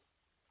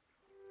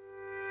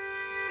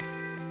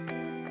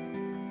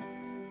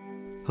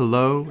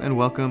Hello and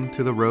welcome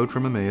to the Road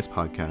from Emmaus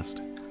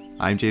podcast.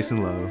 I'm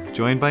Jason Lowe,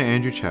 joined by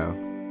Andrew Chow,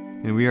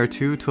 and we are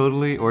two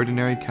totally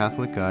ordinary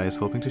Catholic guys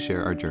hoping to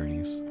share our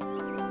journeys.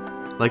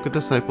 Like the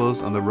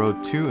disciples on the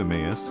road to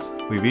Emmaus,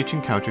 we've each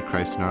encountered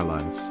Christ in our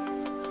lives.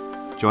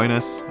 Join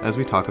us as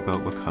we talk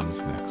about what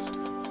comes next.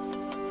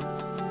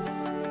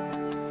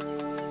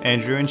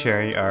 Andrew and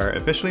Cherry are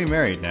officially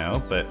married now,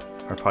 but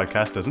our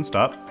podcast doesn't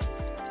stop.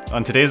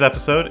 On today's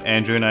episode,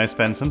 Andrew and I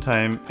spend some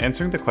time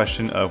answering the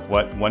question of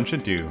what one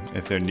should do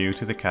if they're new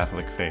to the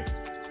Catholic faith.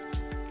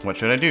 What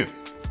should I do?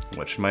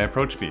 What should my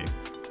approach be?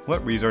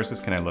 What resources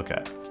can I look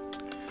at?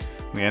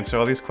 We answer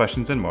all these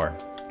questions and more,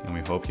 and we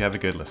hope you have a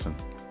good listen.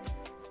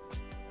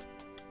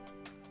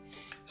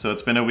 So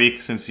it's been a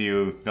week since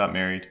you got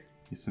married,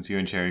 since you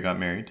and Cherry got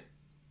married.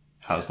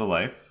 How's the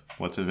life?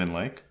 What's it been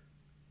like?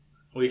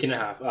 Week and a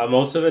half.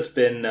 Most of it's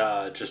been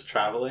just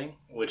traveling,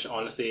 which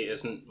honestly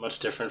isn't much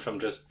different from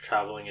just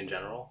traveling in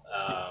general.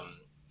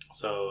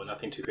 So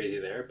nothing too crazy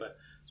there, but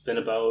it's been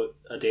about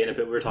a day and a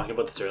bit. We were talking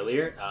about this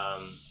earlier.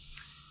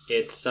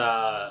 It's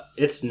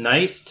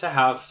nice to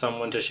have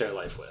someone to share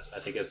life with. I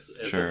think is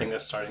Sure. the thing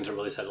that's starting to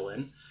really settle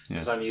in,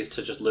 because Yeah. I'm used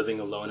to just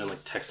living alone and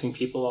like texting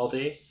people all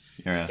day.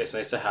 Yeah. It's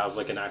nice to have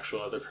like an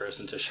actual other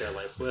person to share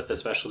life with,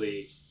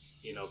 especially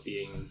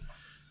being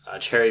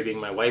Cherry being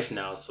my wife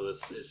now, so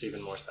it's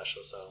even more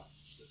special. So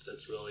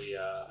it's really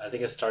I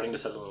think it's starting to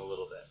settle in a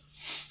little bit.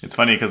 It's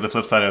funny because the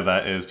flip side of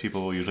that is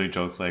people will usually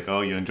joke like,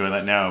 oh, you enjoy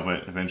that now,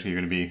 but eventually you're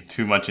going to be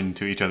too much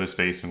into each other's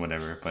space and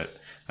whatever. But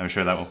I'm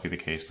sure that won't be the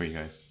case for you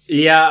guys.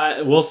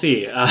 Yeah, we'll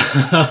see.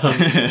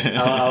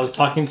 I was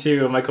talking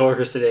to my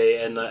coworkers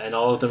today, and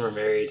all of them are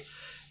married,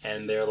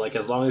 and they're like,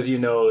 as long as you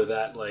know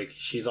that like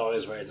she's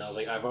always right. And I was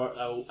like,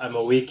 I'm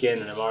a week in,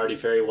 and I'm already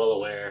very well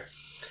aware.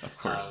 Of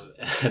course.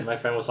 And my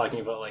friend was talking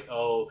about like,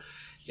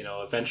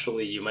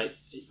 eventually you might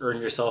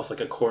earn yourself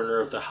like a corner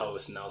of the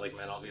house, and I was like,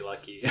 man, I'll be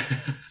lucky.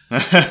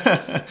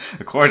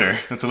 A quarter.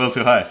 That's a little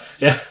too high.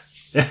 Yeah.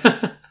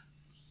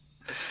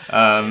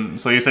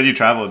 So you said you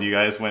traveled. You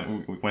guys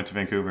went to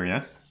Vancouver,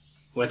 yeah?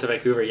 Went to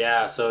Vancouver,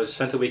 yeah. So I just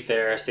spent a week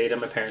there. Stayed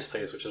at my parents'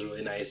 place, which was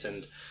really nice,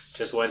 and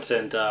just went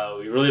and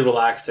we really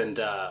relaxed and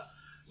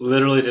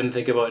literally didn't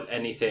think about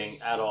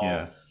anything at all.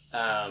 Yeah.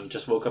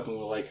 Just woke up and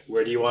were like,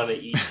 where do you want to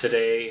eat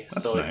today?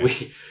 So like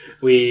nice.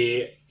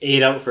 we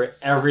ate out for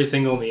every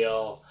single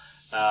meal,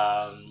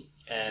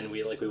 and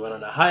we went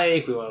on a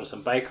hike. We went on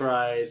some bike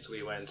rides.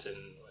 We went and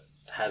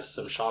had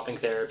some shopping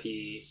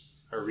therapy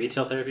or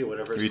retail therapy,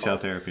 whatever it's Retail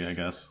called. therapy, I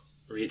guess.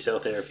 Retail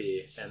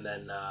therapy, and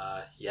then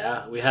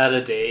we had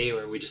a day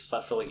where we just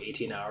slept for like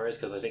 18 hours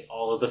because I think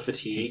all of the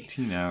fatigue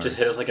 18 hours. just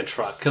hit us like a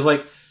truck. Because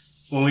like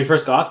when we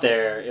first got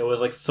there, it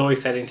was like so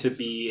exciting to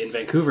be in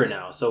Vancouver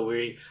now, so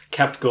we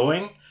kept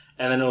going,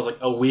 and then it was like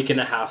a week and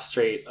a half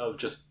straight of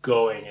just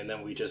going, and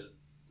then we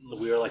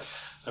were like,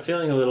 I'm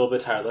feeling a little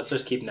bit tired, let's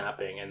just keep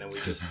napping, and then we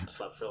just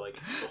slept for like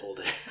the whole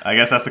day. I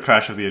guess that's the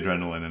crash of the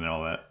adrenaline and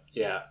all that.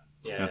 Yeah,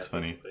 That's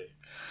funny. basically.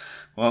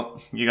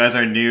 Well, you guys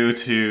are new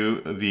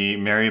to the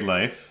married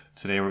life.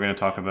 Today we're going to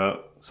talk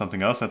about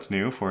something else that's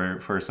new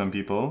for some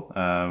people.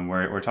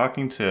 We're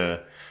talking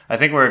to, I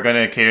think we're going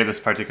to cater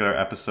this particular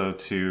episode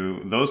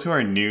to those who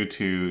are new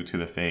to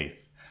the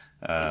faith.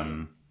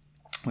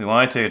 We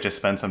wanted to just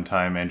spend some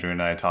time, Andrew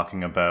and I,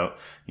 talking about,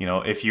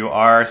 if you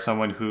are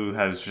someone who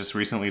has just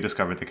recently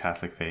discovered the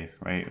Catholic faith,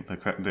 right?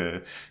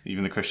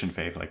 Even the Christian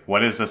faith, like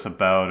what is this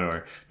about?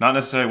 Or not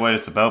necessarily what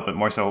it's about, but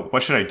more so,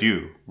 what should I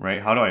do,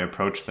 right? How do I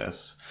approach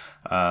this?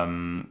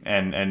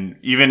 And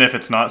even if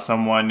it's not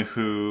someone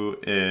who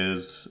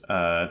is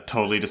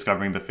totally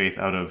discovering the faith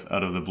out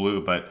of the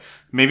blue, but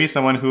maybe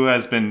someone who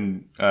has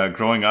been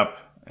growing up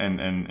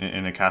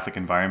in a Catholic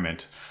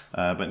environment,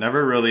 but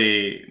never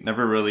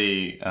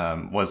really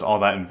was all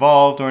that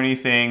involved or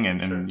anything,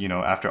 and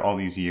Sure. After all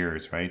these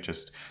years, right,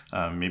 just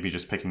maybe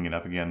just picking it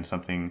up again,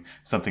 something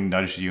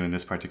nudged you in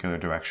this particular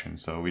direction.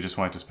 So we just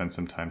wanted to spend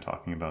some time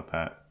talking about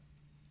that.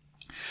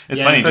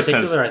 It's funny in just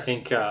because. particular, I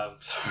think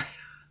sorry.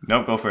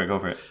 Nope, go for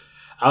it.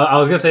 I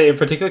was going to say, in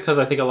particular, because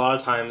I think a lot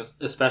of times,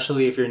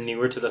 especially if you're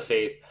newer to the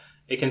faith,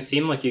 it can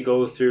seem like you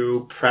go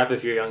through prep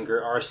if you're younger,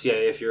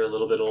 RCIA if you're a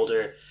little bit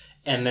older,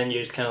 and then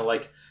you're just kind of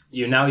like,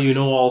 you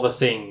know all the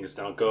things,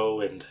 now go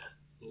and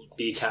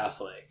be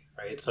Catholic,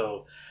 right?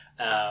 So,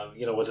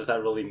 what does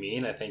that really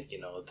mean? I think,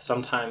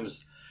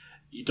 sometimes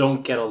you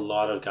don't get a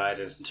lot of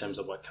guidance in terms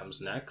of what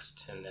comes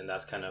next, and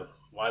that's kind of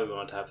why we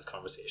want to have this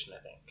conversation,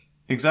 I think.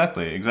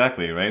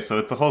 Exactly, right? So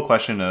it's the whole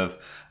question of,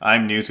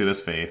 I'm new to this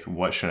faith,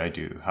 what should I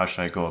do? How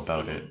should I go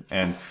about it?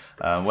 And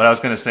what I was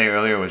going to say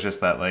earlier was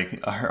just that, like,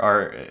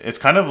 it's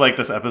kind of like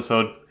this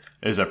episode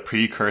is a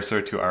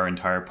precursor to our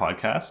entire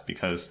podcast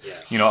because,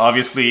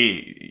 obviously,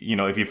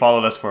 if you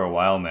followed us for a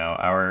while now,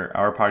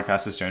 our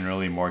podcast is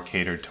generally more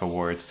catered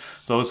towards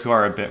those who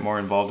are a bit more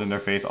involved in their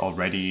faith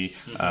already.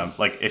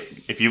 Like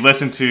if you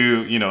listen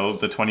to,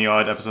 the 20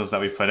 odd episodes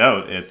that we've put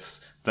out,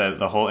 it's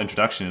the whole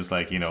introduction is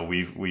like,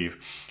 we've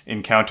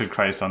encountered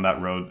Christ on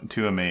that road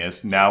to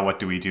Emmaus. Now what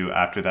do we do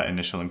after that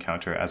initial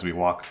encounter as we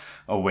walk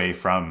away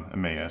from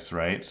Emmaus,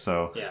 right?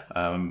 So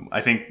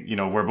I think,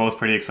 we're both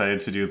pretty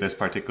excited to do this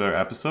particular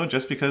episode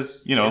just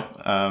because,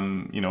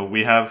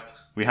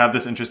 we have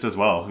this interest as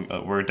well.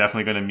 We're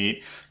definitely going to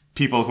meet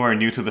people who are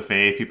new to the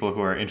faith, people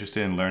who are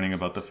interested in learning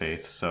about the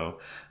faith. So,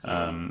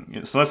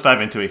 so let's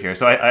dive into it here.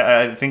 So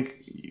I think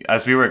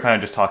as we were kind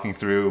of just talking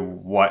through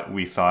what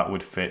we thought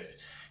would fit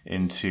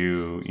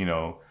into,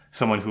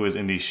 someone who is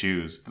in these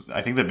shoes,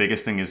 I think the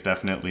biggest thing is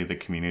definitely the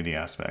community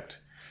aspect.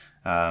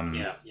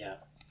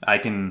 I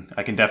can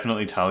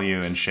definitely tell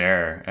you and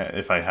share,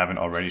 if I haven't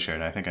already shared,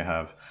 and I think I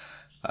have,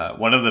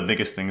 one of the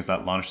biggest things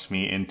that launched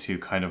me into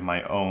kind of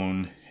my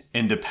own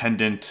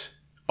independent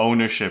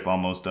ownership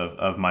almost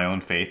of my own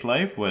faith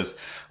life was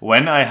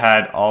when I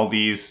had all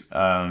these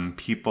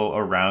people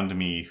around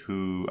me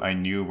who I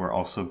knew were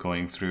also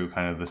going through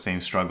kind of the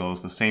same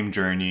struggles, the same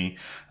journey,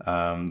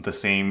 the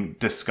same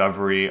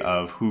discovery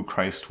of who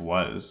Christ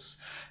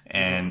was.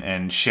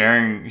 And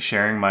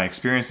sharing my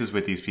experiences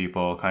with these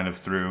people kind of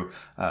through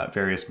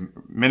various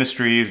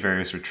ministries,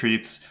 various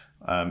retreats.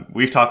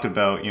 We've talked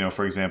about,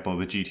 for example,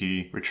 the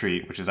GT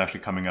retreat, which is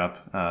actually coming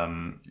up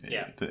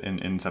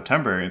in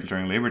September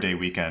during Labor Day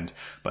weekend.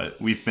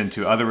 But we've been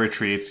to other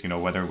retreats,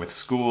 whether with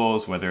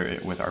schools,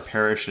 with our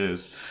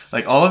parishes,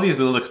 like all of these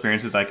little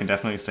experiences, I can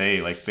definitely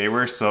say like they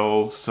were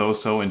so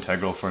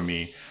integral for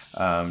me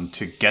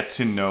to get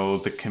to know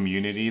the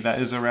community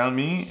that is around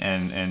me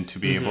and to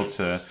be able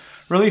to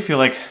really feel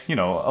like, a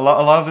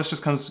lot of this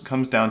just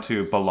comes down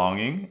to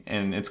belonging.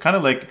 And it's kind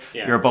of like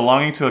you're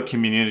belonging to a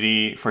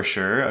community for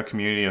sure, a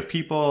community of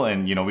people.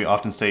 And, we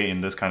often say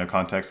in this kind of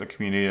context, a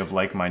community of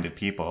like-minded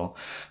people.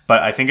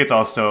 But I think it's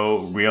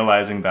also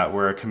realizing that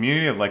we're a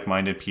community of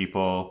like-minded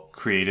people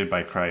created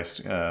by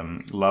Christ,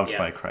 loved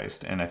by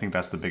Christ. And I think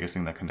that's the biggest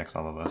thing that connects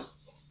all of us.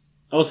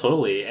 Oh,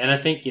 totally. And I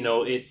think,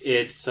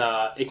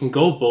 it can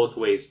go both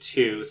ways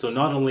too. So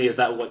not only is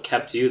that what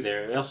kept you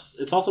there,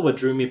 it's also what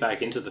drew me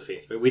back into the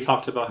faith. Right? We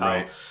talked about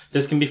how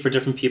this can be for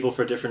different people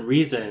for different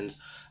reasons,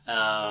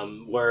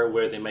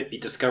 where they might be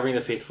discovering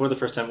the faith for the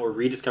first time or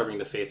rediscovering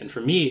the faith. And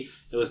for me,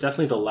 it was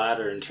definitely the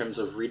latter in terms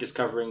of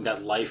rediscovering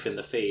that life in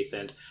the faith.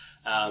 And,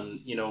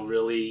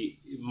 really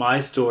my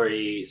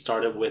story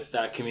started with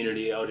that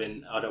community out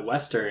at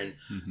Western,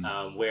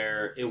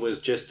 where it was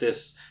just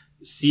this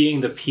seeing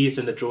the peace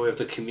and the joy of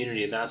the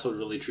community, and that's what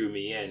really drew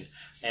me in.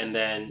 And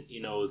then,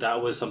 that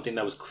was something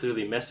that was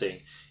clearly missing.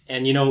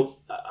 And,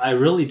 I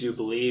really do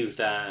believe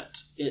that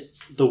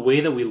the way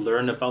that we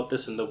learn about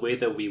this and the way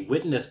that we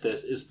witness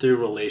this is through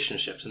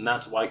relationships. And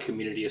that's why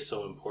community is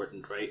so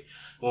important, right?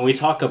 When we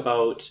talk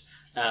about,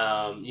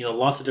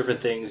 lots of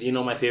different things,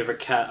 my favorite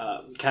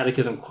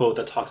catechism quote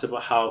that talks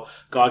about how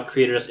God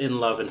created us in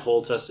love and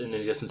holds us in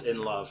existence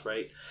in love,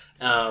 right?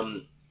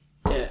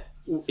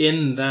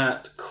 In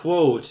that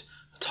quote,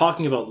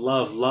 talking about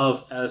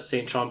love as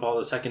St. John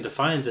Paul II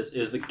defines it,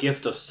 is the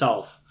gift of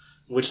self,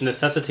 which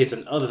necessitates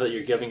an other that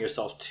you're giving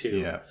yourself to.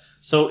 Yeah.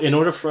 So in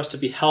order for us to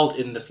be held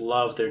in this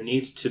love, there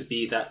needs to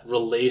be that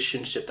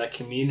relationship, that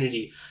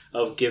community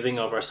of giving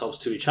of ourselves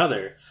to each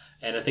other.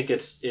 And I think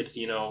it's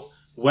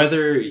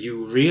whether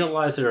you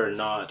realize it or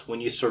not, when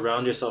you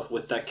surround yourself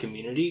with that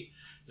community,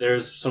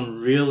 there's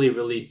some really,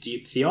 really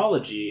deep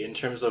theology in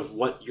terms of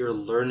what you're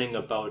learning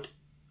about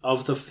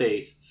of the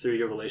faith through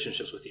your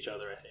relationships with each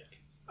other, I think.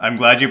 I'm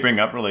glad you bring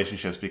up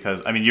relationships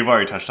because, you've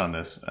already touched on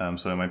this,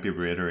 so I might be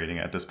reiterating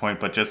at this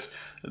point, but just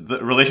the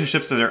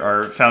relationships that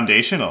are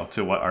foundational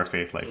to what our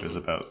faith life is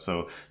about.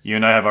 So you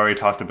and I have already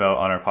talked about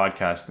on our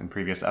podcast in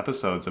previous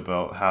episodes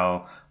about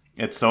how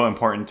it's so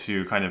important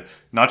to kind of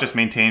not just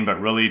maintain, but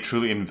really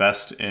truly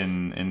invest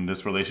in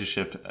this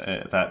relationship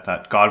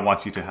that God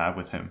wants you to have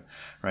with him,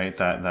 right?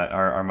 That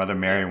our Mother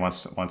Mary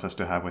wants us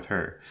to have with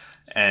her.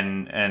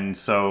 And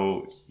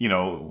so,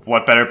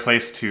 what better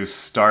place to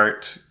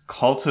start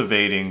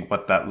cultivating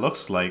what that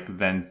looks like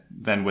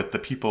than with the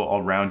people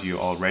around you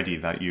already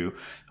that you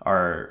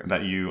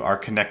are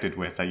connected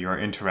with, that you are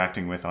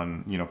interacting with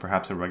on,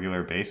 perhaps a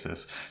regular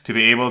basis, to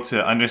be able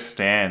to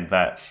understand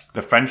that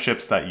the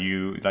friendships that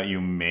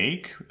you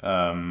make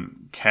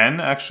can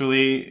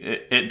actually,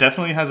 it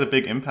definitely has a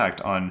big impact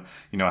on,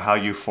 how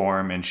you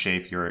form and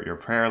shape your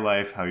prayer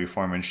life, how you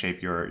form and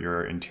shape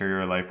your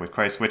interior life with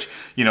Christ, which,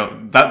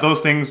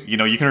 those things,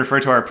 you can refer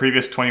to our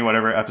previous 20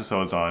 whatever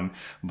episodes on,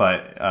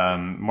 but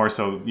more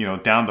so,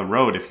 down the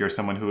road, if you're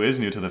someone who is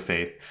new to the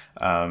faith,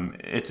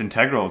 it's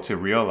integral to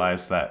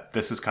realize that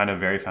this is kind of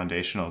very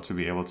foundational to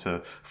be able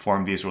to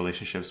form these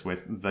relationships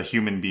with the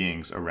human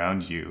beings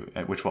around you,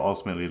 which will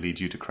ultimately lead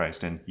you to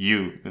Christ, and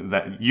you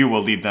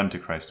will lead them to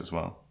Christ as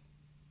well.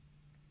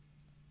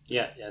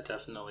 Yeah,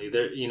 definitely.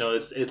 There,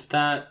 it's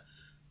that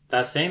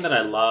saying that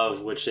I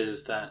love, which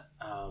is that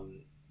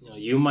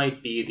you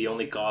might be the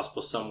only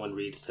gospel someone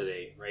reads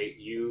today, right?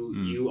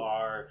 You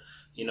are,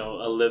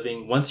 a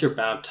living. Once you're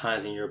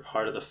baptized and you're a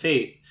part of the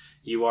faith,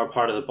 you are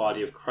part of the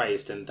body of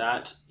Christ, and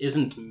that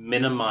isn't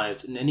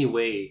minimized in any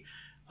way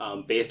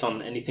based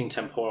on anything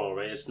temporal,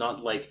 right? It's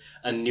not like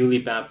a newly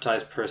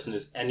baptized person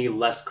is any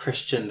less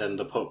Christian than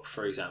the Pope,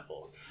 for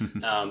example.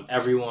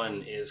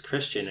 Everyone is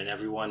Christian, and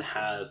everyone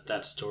has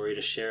that story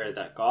to share,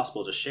 that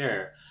gospel to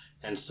share.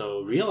 And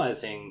so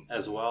realizing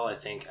as well, I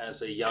think,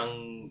 as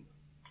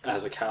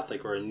a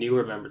Catholic or a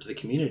newer member to the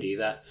community,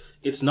 that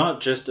it's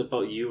not just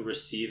about you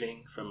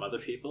receiving from other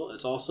people,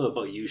 it's also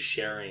about you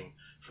sharing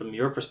from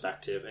your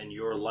perspective and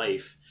your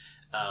life,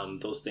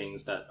 those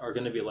things that are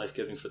going to be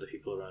life-giving for the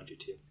people around you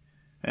too.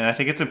 And I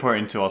think it's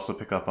important to also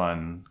pick up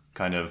on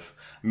kind of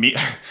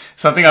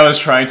something I was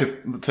trying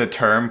to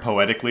term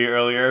poetically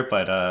earlier,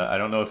 but I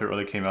don't know if it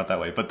really came out that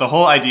way. But the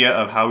whole idea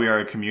of how we are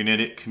a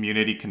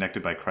community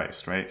connected by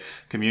Christ, right?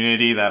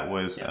 Community that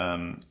was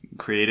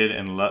created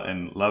and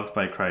loved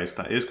by Christ,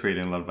 that is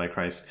created and loved by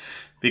Christ.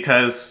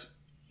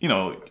 Because,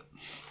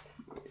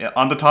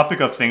 on the topic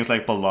of things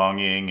like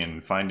belonging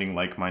and finding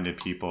like-minded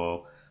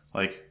people,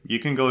 like you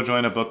can go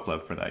join a book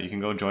club for that. You can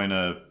go join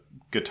a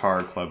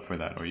guitar club for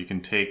that, or you can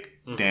take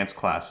dance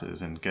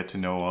classes and get to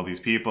know all these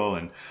people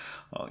and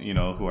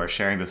who are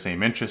sharing the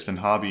same interest and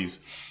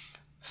hobbies.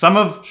 Some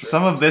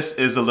of this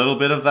is a little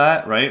bit of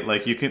that, right?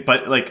 Like you can,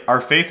 but like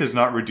our faith is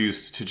not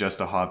reduced to just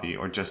a hobby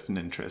or just an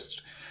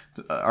interest.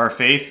 Our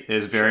faith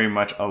is very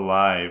much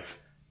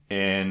alive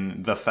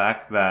in the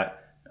fact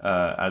that,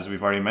 as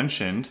we've already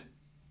mentioned,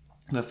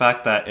 the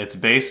fact that it's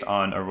based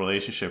on a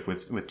relationship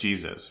with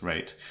Jesus,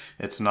 right?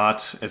 It's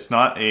not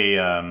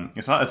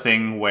a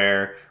thing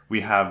where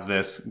we have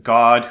this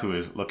God who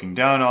is looking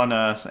down on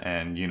us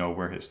and,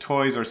 we're his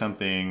toys or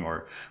something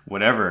or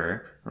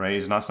whatever, right?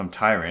 He's not some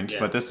tyrant,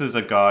 but this is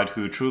a God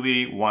who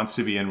truly wants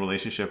to be in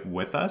relationship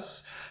with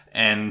us.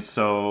 And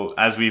so,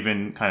 as we've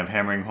been kind of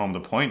hammering home the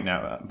point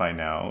by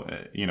now,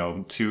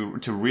 to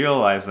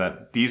realize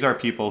that these are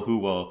people who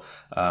will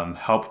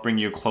help bring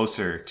you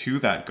closer to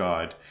that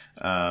God,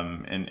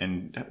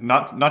 and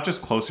not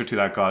just closer to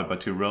that God,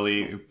 but to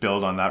really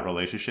build on that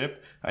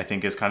relationship, I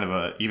think is kind of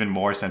a even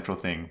more central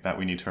thing that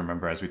we need to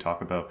remember as we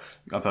talk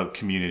about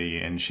community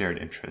and shared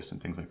interests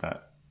and things like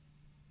that.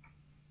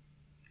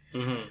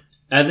 Mm-hmm.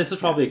 And this is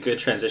probably a good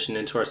transition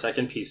into our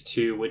second piece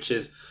too, which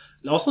is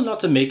also not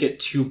to make it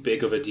too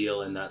big of a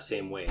deal in that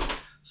same way.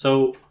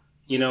 So,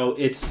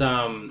 it's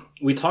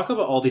we talk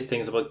about all these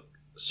things about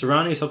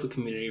surrounding yourself with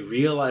community,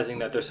 realizing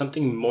that there's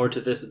something more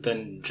to this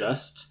than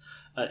just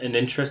an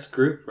interest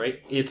group, right?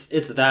 It's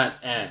that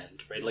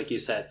and, right? Like you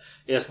said,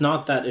 it's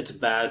not that it's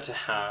bad to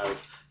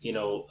have,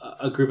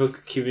 a group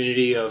of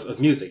community of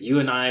music. You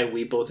and I,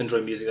 we both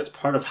enjoy music. That's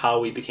part of how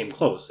we became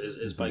close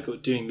is by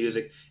doing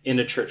music in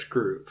a church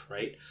group,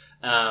 right?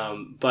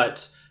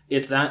 But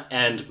it's that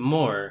and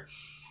more.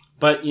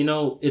 But,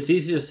 it's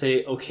easy to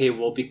say, okay,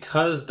 well,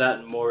 because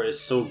that more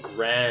is so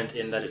grand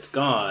in that it's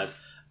God,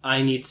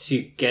 I need to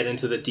get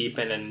into the deep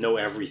end and know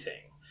everything.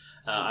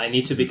 I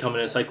need to become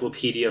an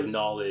encyclopedia of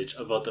knowledge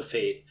about the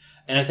faith.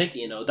 And I think,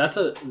 that's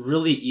a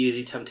really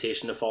easy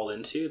temptation to fall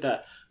into,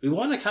 that we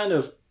want to kind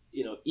of,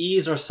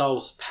 ease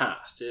ourselves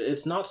past.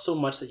 It's not so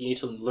much that you need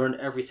to learn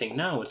everything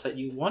now. It's that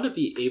you want to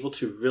be able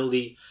to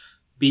really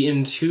be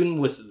in tune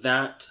with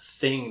that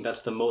thing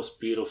that's the most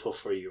beautiful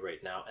for you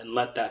right now and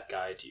let that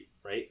guide you,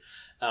 right?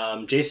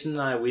 Jason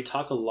and I, we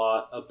talk a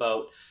lot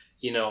about,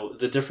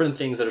 the different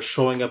things that are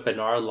showing up in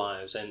our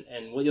lives,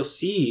 and what you'll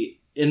see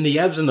in the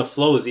ebbs and the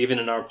flows, even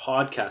in our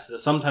podcast, is that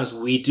sometimes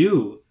we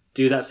do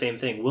that same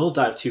thing. We'll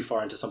dive too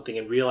far into something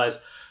and realize,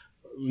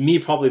 me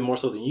probably more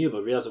so than you,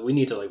 but realize that we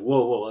need to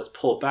whoa, let's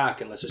pull back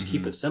and let's just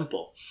keep it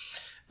simple.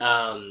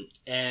 And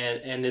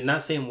in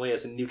that same way,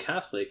 as a new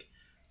Catholic,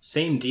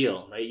 same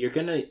deal, right? You're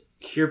going to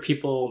hear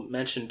people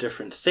mention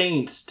different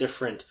saints,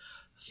 different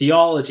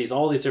theologies,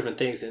 all these different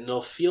things, and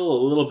it'll feel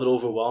a little bit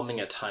overwhelming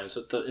at times.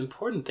 But the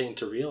important thing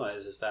to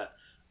realize is that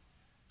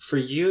for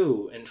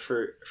you and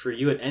for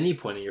you at any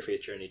point in your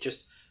faith journey,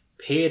 just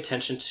pay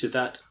attention to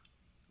that,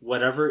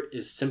 whatever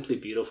is simply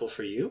beautiful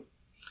for you,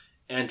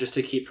 and just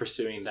to keep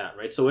pursuing that,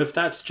 right? So if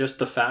that's just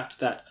the fact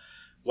that,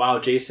 wow,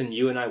 Jason,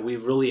 you and I, we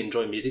really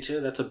enjoy music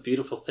together, that's a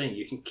beautiful thing.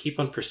 You can keep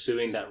on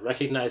pursuing that,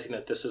 recognizing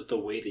that this is the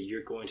way that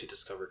you're going to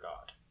discover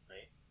God,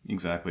 right?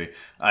 Exactly.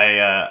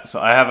 So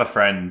I have a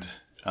friend,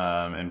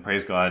 and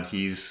praise God,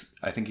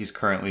 I think he's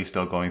currently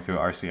still going through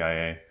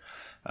RCIA.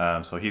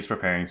 So he's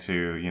preparing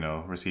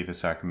to, receive his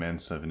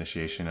sacraments of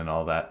initiation and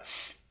all that.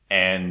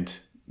 And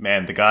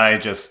man, the guy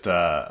just,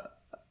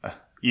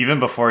 even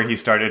before he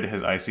started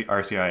his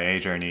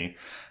RCIA journey,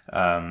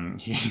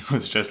 he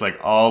was just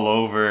all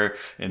over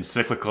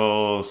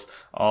encyclicals,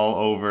 all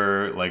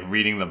over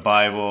reading the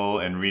Bible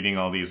and reading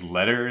all these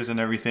letters and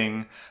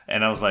everything.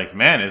 And I was like,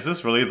 man, is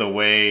this really the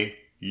way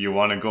you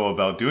want to go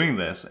about doing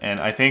this?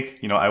 And I think,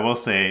 I will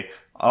say,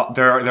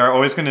 there are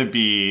always going to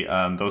be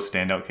those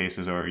standout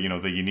cases or,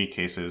 the unique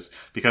cases,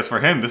 because for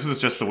him, this is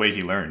just the way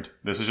he learned.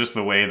 This is just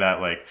the way that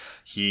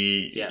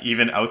he,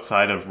 even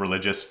outside of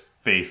religious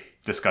faith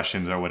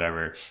discussions or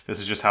whatever. This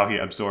is just how he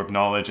absorbed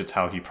knowledge. It's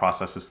how he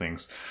processes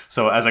things.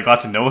 So as I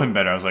got to know him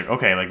better, I was like,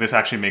 okay, like this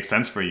actually makes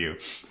sense for you.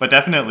 But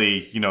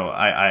definitely,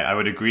 I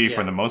would agree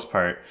for the most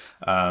part.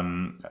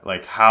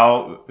 Like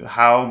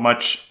how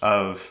much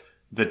of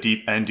the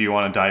deep end do you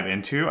want to dive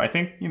into? I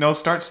think,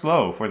 start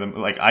slow for them.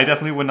 Like I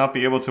definitely would not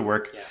be able to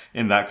work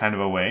in that kind of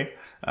a way.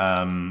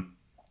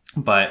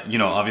 But,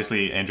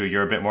 obviously, Andrew,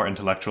 you're a bit more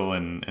intellectual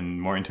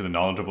and more into the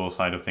knowledgeable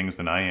side of things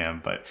than I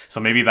am. But so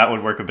maybe that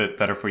would work a bit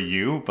better for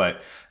you.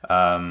 But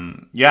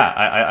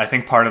I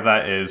think part of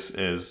that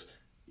is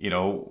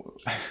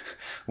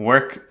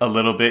work a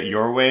little bit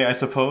your way, I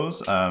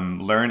suppose.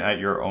 Learn at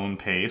your own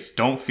pace.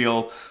 Don't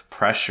feel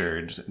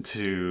pressured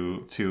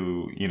to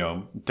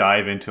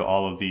dive into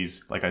all of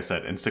these, like I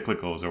said,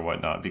 encyclicals or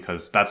whatnot,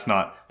 because that's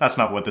not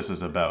what this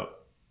is about.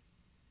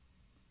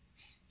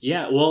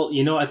 Yeah, well,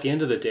 at the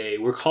end of the day,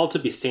 we're called to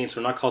be saints.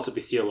 We're not called to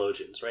be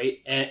theologians, right?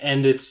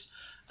 And it's,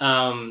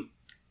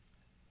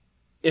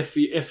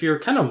 if you're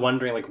kind of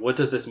wondering, like, what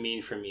does this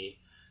mean for me?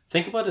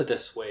 Think about it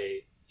this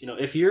way.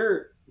 If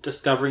you're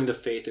discovering the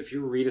faith, if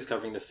you're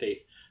rediscovering the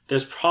faith,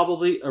 there's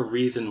probably a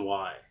reason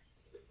why,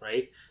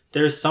 right?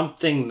 There's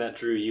something that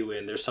drew you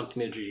in. There's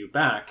something that drew you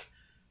back.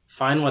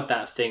 Find what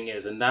that thing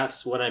is. And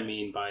that's what I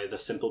mean by the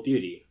simple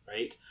beauty,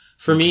 right?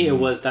 For me, it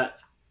was that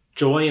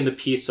joy and the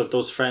peace of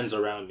those friends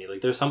around me. Like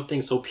there's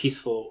something so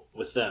peaceful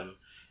with them.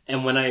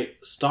 And when I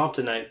stopped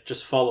and I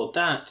just followed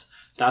that,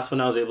 that's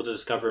when I was able to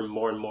discover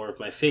more and more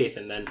of my faith.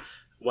 And then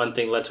one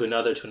thing led to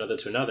another,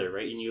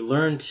 right? And you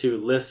learn to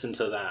listen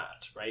to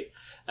that, right?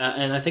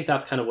 And I think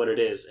that's kind of what it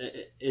is.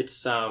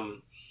 It's,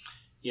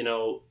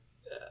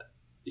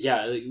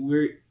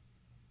 we're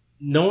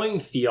knowing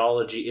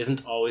theology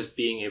isn't always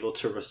being able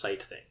to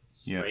recite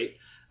things, right?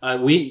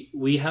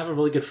 We have a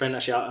really good friend.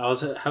 Actually, I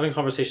was having a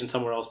conversation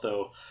somewhere else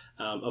though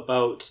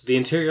about the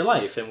interior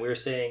life, and we were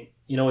saying,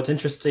 it's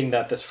interesting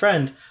that this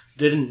friend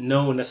didn't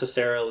know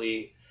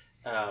necessarily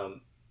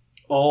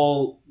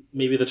all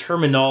maybe the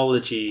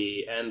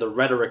terminology and the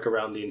rhetoric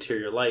around the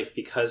interior life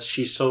because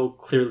she so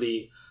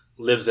clearly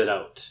lives it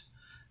out,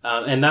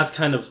 and that's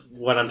kind of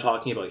what I'm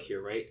talking about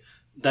here, right?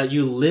 That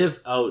you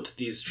live out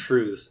these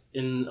truths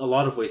in a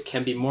lot of ways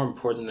can be more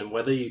important than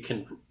whether you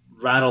can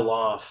rattle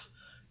off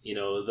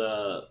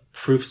the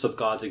proofs of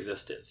God's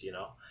existence,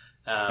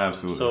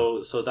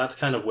 Absolutely. So that's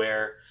kind of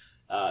where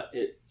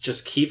it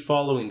just keep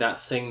following that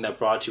thing that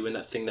brought you in,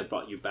 that thing that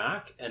brought you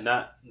back, and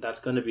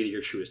that's going to be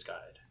your truest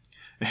guide.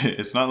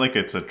 It's not like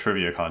it's a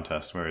trivia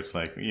contest where it's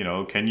like,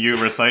 can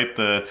you recite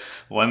the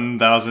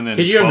 1012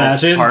 Could you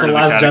imagine part the of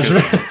Last the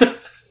Judgment?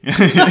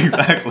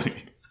 Exactly.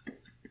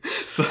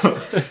 So,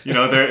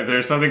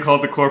 there's something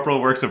called the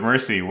corporal works of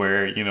mercy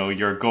where,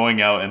 you're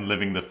going out and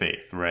living the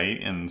faith, right?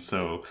 And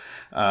so,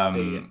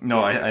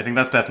 I think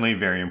that's definitely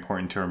very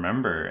important to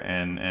remember.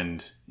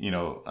 And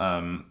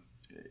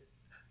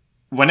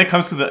when it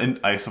comes to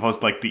I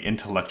suppose, like the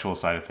intellectual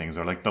side of things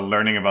or like the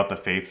learning about the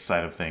faith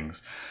side of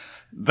things,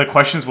 the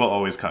questions will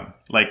always come.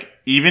 Like,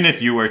 even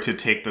if you were to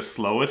take the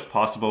slowest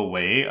possible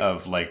way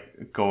of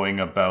like going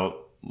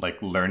about like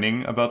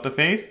learning about the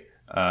faith,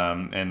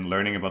 and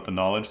learning about the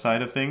knowledge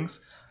side of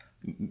things,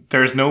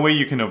 there's no way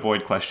you can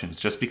avoid questions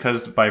just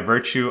because by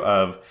virtue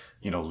of,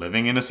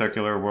 living in a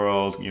circular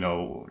world,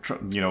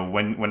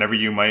 whenever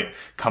you might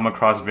come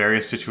across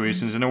various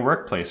situations in a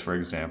workplace, for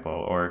example,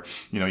 or,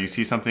 you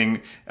see something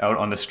out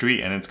on the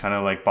street and it's kind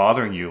of like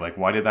bothering you, like,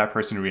 why did that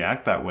person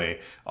react that way?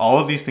 All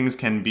of these things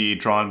can be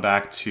drawn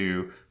back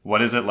to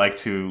what is it like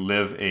to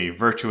live a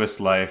virtuous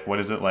life? What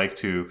is it like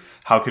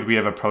how could we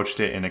have approached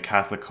it in a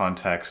Catholic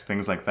context?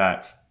 Things like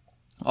that.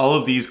 All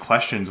of these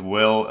questions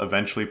will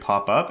eventually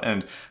pop up,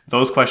 and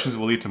those questions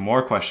will lead to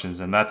more questions.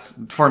 And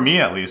that's, for me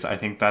at least, I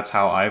think that's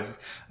how I've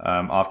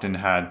often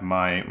had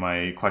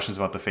my questions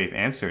about the faith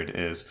answered,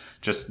 is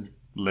just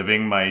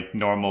living my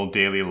normal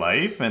daily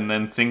life, and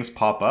then things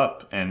pop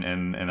up, and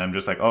I'm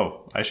just like,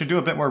 oh, I should do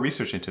a bit more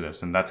research into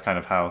this. And that's kind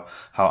of how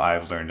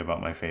I've learned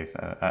about my faith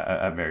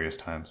at various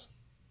times.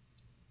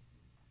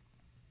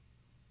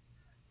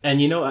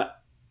 And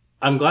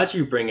I'm glad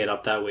you bring it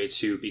up that way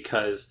too,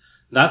 because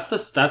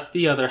that's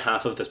the other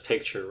half of this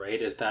picture,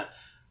 right? Is that,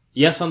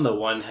 yes, on the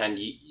one hand,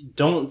 you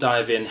don't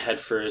dive in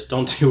head first.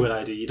 Don't do what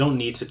I do. You don't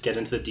need to get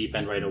into the deep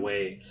end right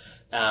away.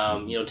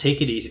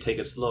 Take it easy, take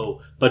it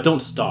slow, but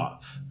don't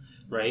stop,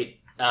 right?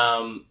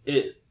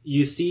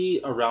 You see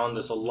around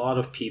us a lot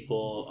of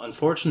people,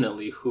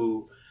 unfortunately,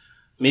 who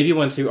maybe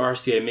went through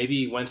RCIA,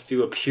 maybe went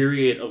through a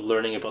period of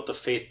learning about the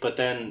faith, but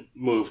then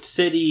moved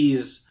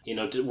cities,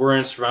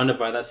 weren't surrounded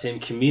by that same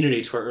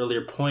community, to our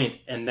earlier point,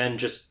 and then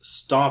just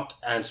stopped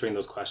answering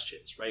those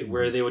questions, right? Mm-hmm.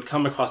 Where they would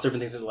come across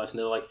different things in life and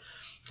they're like,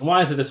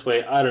 why is it this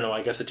way? I don't know.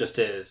 I guess it just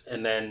is.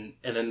 And then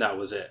that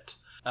was it.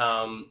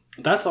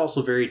 That's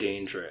also very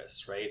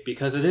dangerous, right?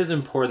 Because it is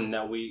important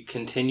that we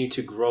continue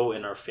to grow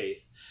in our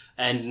faith,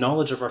 and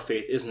knowledge of our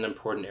faith is an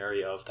important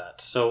area of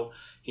that. So,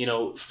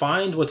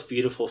 find what's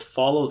beautiful,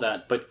 follow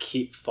that, but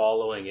keep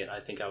following it, I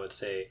think I would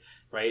say,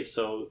 right?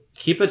 So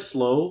keep it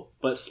slow,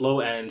 but slow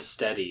and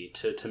steady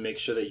to make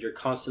sure that you're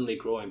constantly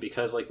growing,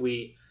 because like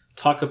we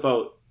talk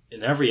about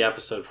in every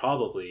episode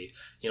probably,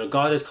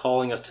 God is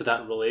calling us to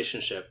that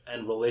relationship,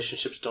 and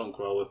relationships don't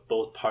grow if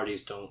both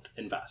parties don't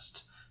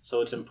invest.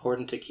 So it's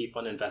important to keep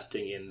on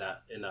investing in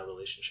that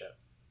relationship.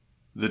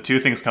 The two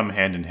things come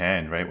hand in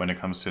hand, right? When it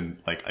comes to,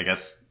 like, I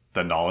guess,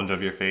 the knowledge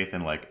of your faith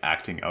and like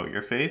acting out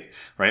your faith,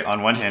 right?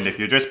 On one hand, if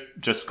you're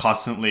just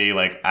constantly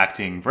like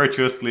acting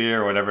virtuously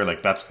or whatever,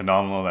 like that's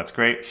phenomenal, that's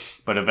great.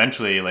 But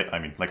eventually, like, I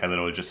mean, like I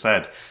literally just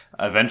said,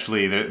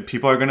 eventually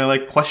people are going to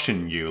like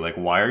question you, like,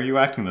 why are you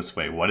acting this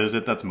way? What is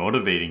it that's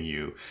motivating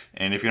you?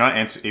 And if you're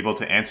not able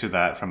to answer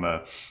that from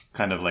a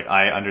kind of like,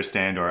 I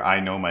understand or I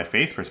know my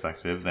faith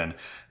perspective, then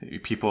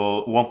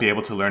people won't be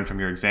able to learn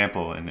from your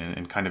example,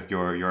 and kind of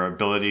your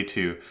ability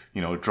to,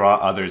 draw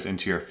others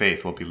into your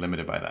faith will be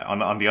limited by that.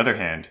 On the other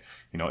hand,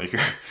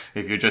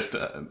 if you're just,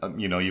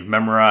 you've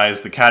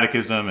memorized the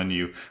catechism and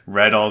you've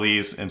read all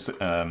these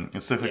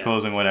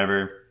encyclicals and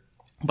whatever,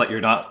 but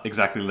you're not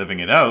exactly living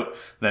it out,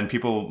 then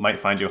people might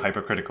find you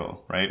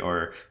hypercritical, right?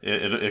 Or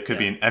it could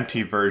be an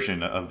empty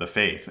version of the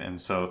faith. And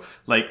so,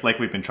 like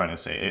we've been trying to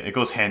say, it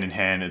goes hand in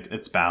hand.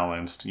 It's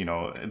balanced.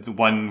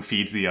 One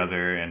feeds the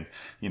other, and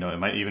it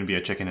might even be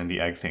a chicken and the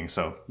egg thing.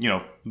 So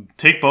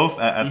take both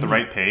at the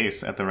right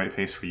pace,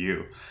 for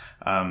you.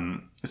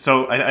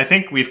 So I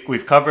think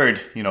we've covered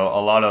a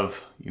lot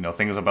of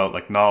things about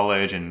like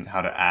knowledge and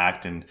how to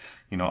act, and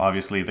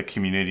obviously the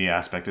community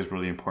aspect is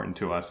really important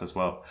to us as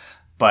well.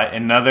 But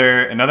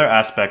another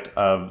aspect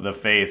of the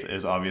faith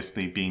is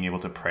obviously being able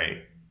to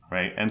pray,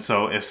 right? And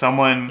so if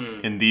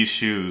someone in these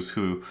shoes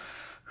who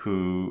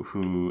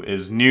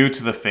is new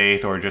to the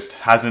faith, or just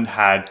hasn't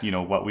had,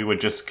 what we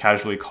would just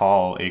casually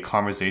call a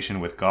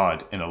conversation with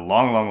God in a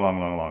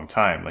long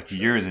time, like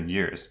years and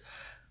years,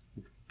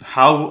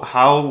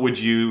 how would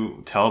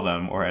you tell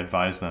them or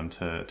advise them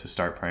to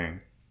start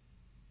praying?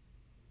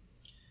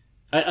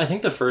 I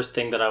think the first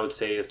thing that I would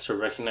say is to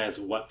recognize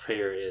what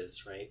prayer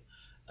is, right?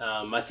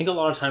 I think a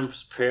lot of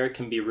times prayer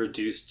can be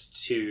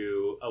reduced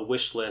to a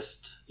wish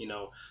list,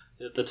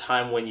 the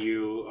time when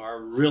you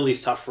are really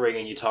suffering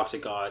and you talk to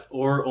God,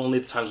 or only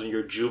the times when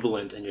you're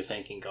jubilant and you're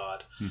thanking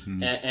God.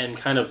 And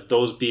kind of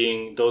those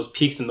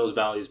peaks and those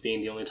valleys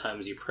being the only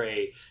times you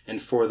pray, and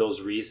for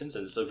those reasons.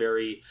 And it's a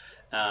very,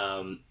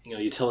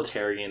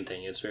 utilitarian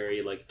thing. It's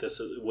very like this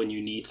is when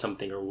you need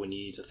something or when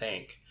you need to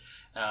thank.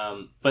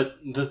 But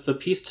the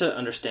piece to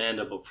understand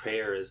about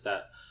prayer is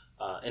that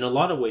in a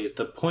lot of ways,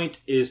 the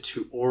point is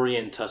to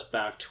orient us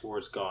back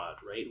towards God,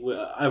 right?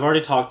 I've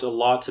already talked a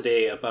lot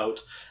today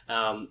about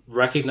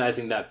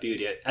recognizing that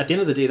beauty. At the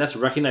end of the day, that's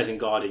recognizing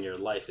God in your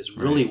life is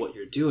really what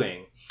you're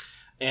doing.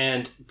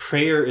 And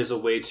prayer is a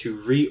way to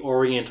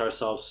reorient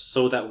ourselves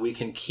so that we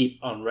can keep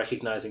on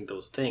recognizing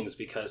those things,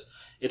 because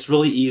it's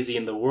really easy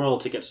in the world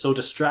to get so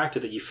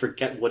distracted that you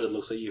forget what it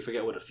looks like, you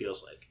forget what it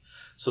feels like.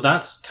 So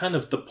that's kind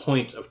of the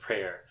point of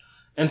prayer.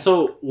 And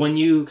so when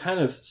you kind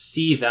of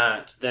see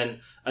that, then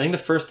I think the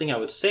first thing I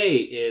would say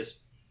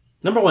is,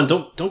 number one,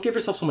 don't give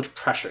yourself so much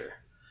pressure,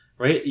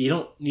 right? You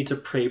don't need to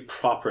pray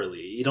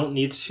properly. You don't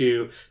need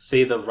to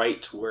say the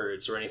right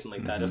words or anything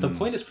like that. If the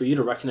point is for you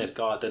to recognize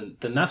God,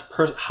 then that's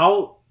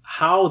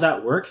how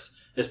that works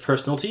is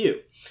personal to you.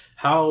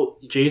 How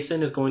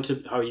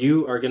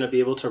you are going to be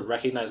able to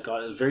recognize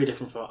God is very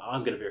different from how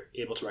I'm going to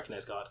be able to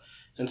recognize God.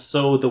 And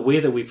so the way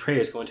that we pray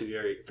is going to be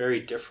very, very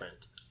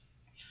different.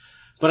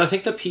 But I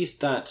think the piece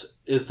that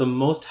is the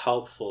most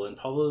helpful and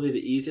probably the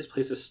easiest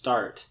place to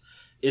start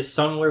is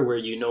somewhere where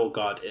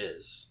God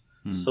is.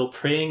 So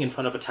praying in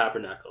front of a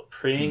tabernacle,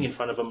 praying in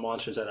front of a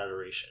monstrance at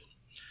adoration,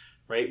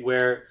 right?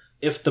 Where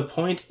if the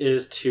point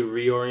is to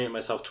reorient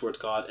myself towards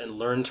God and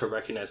learn to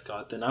recognize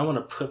God, then I want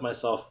to put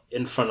myself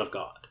in front of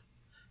God.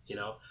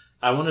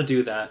 I want to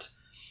do that,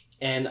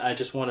 and I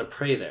just want to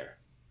pray there.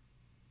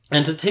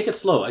 And to take it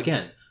slow,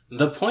 again,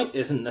 the point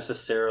isn't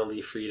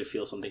necessarily for you to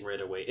feel something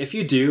right away. If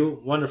you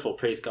do, wonderful,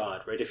 praise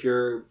God, right? If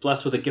you're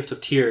blessed with a gift of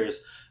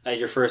tears at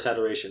your first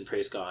adoration,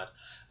 praise God.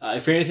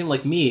 If you're anything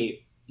like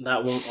me,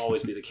 that won't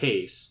always be the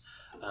case.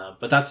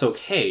 But that's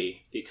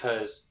okay,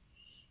 because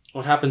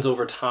what happens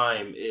over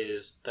time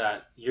is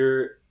that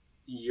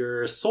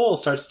your soul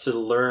starts to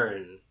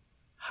learn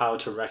how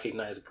to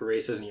recognize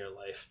graces in your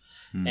life.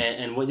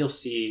 And what you'll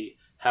see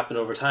happen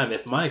over time,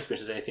 if my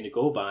experience is anything to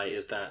go by,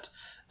 is that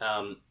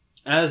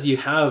as you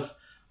have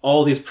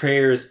all these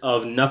prayers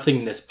of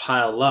nothingness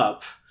pile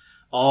up,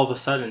 all of a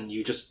sudden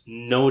you just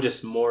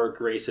notice more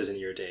graces in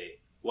your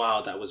day.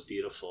 Wow, that was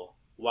beautiful.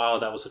 Wow,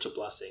 that was such a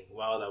blessing.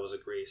 Wow, that was a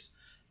grace.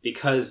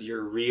 Because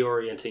you're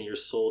reorienting your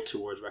soul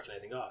towards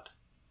recognizing God.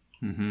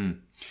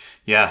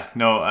 Yeah,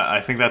 no,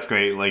 I think that's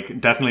great.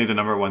 Like, definitely the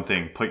number one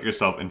thing, put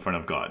yourself in front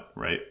of God,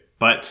 right?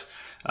 But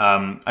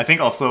I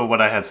think also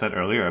what I had said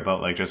earlier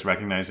about like just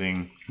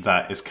recognizing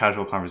that it's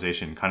casual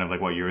conversation, kind of like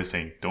what you were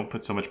saying, don't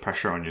put so much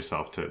pressure on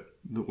yourself to,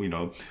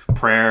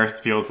 prayer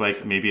feels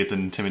like maybe it's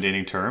an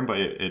intimidating term, but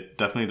it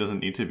definitely doesn't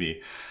need to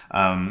be.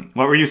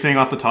 What were you saying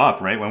off the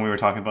top, right? When we were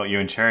talking about you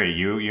and Cherry,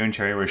 you and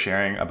Cherry were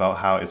sharing about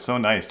how it's so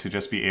nice to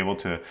just be able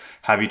to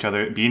have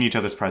be in each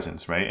other's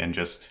presence, right? And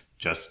just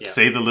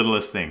say the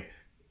littlest thing.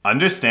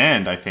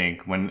 Understand, I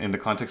think, when in the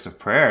context of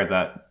prayer,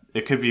 that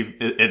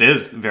it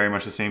is very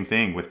much the same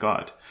thing with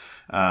God.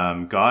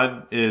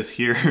 God is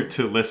here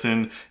to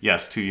listen,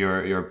 yes, to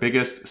your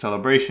biggest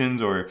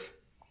celebrations, or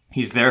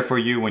he's there for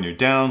you when you're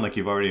down, like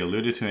you've already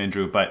alluded to,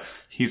 Andrew, but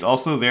he's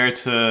also there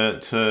to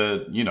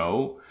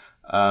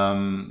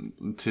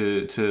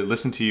to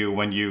listen to you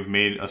when you've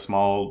made a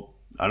small,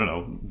 I don't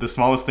know, the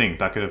smallest thing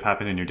that could have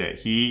happened in your day.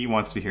 He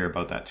wants to hear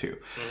about that too.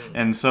 Mm-hmm.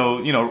 And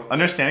so,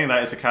 understanding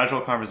that it's a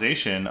casual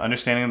conversation,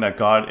 understanding that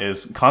God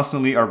is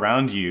constantly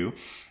around you,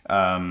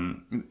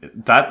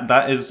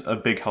 that is a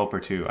big helper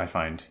too, I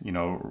find,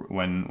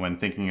 when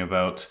thinking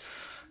about,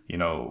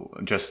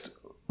 just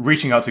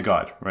reaching out to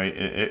God, right?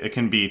 It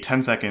can be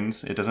 10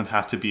 seconds. It doesn't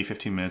have to be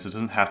 15 minutes. It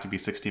doesn't have to be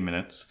 60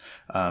 minutes.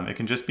 It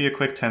can just be a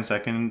quick 10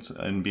 seconds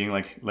and being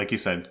like you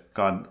said,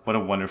 God, what a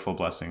wonderful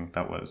blessing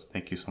that was.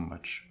 Thank you so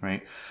much.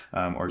 Right.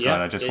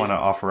 God, I just want to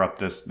offer up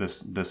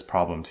this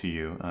problem to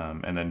you.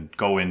 And then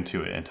go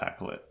into it and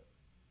tackle it.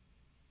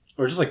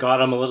 Or just like,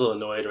 God, I'm a little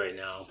annoyed right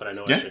now, but I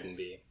know I shouldn't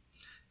be.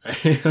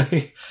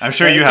 I'm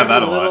sure you have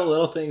that a lot.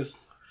 Little things.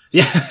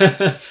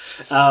 Yeah.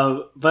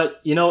 But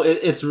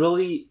it's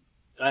really,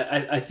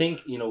 I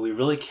think, we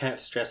really can't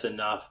stress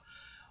enough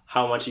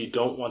how much you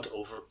don't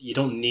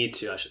need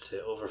to, I should say,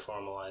 over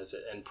formalize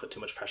it and put too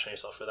much pressure on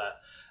yourself for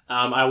that.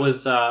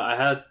 I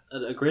had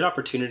a great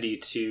opportunity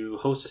to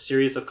host a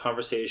series of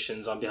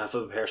conversations on behalf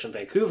of a parish in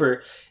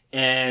Vancouver.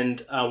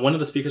 And one of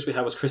the speakers we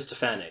had was Chris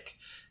Stefanik.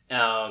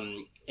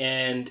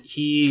 And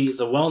he's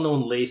a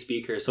well-known lay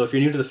speaker. So if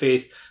you're new to the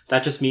faith,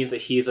 that just means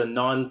that he's a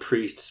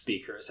non-priest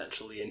speaker,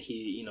 essentially. And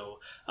he,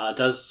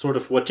 does sort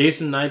of what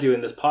Jason and I do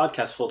in this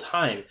podcast full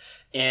time.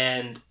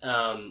 And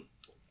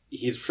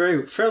he's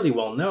fairly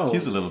well known.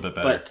 He's a little bit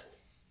better. But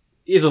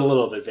he's a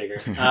little bit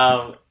bigger.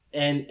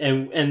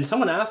 And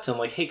someone asked him,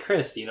 like, hey,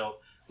 Chris,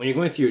 when you're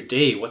going through your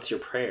day, what's your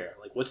prayer?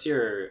 Like, what's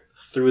your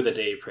through the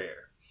day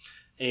prayer?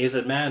 And he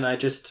said, man, I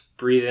just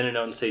breathe in and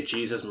out and say,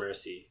 Jesus,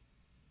 mercy.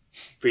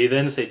 Breathe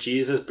in, say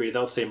Jesus, breathe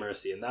out, say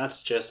mercy. And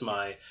that's just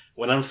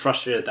when I'm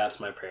frustrated, that's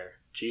my prayer.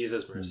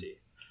 Jesus, mercy.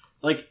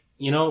 Like,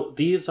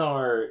 these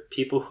are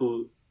people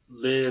who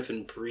live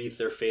and breathe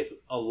their faith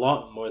a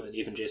lot more than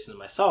even Jason and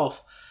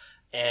myself.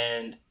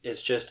 And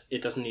it's just,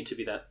 it doesn't need to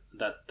be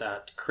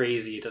that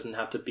crazy. It doesn't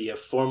have to be a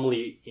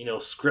formally,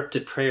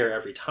 scripted prayer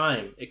every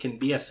time. It can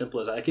be as simple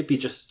as that. It could be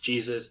just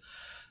Jesus.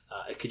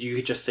 You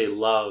could just say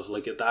love.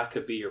 Like, that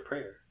could be your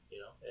prayer.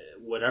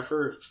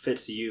 Whatever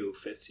fits you,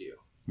 fits you.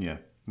 Yeah.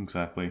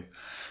 Exactly.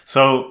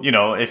 So,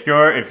 if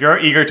you're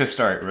eager to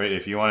start, right?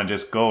 If you want to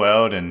just go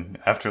out and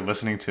after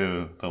listening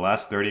to the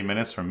last 30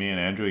 minutes from me and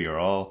Andrew, you're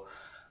all,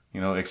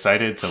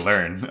 excited to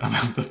learn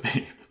about the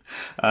faith.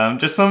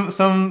 Just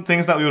some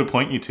things that we would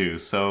point you to.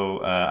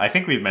 So, I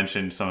think we've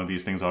mentioned some of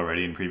these things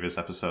already in previous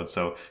episodes.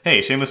 So,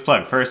 hey, shameless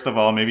plug. First of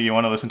all, maybe you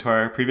want to listen to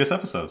our previous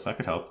episodes. That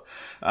could help.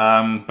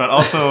 But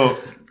also,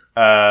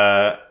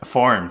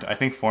 Formed. I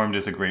think Formed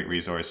is a great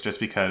resource just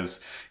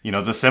because,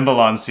 the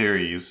Symbolon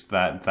series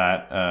that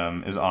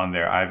is on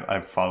there,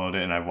 I've followed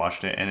it and I've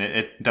watched it, and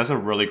it does a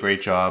really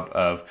great job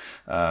of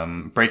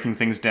breaking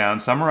things down,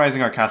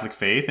 summarizing our Catholic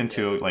faith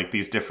into like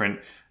these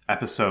different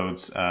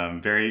episodes,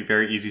 very,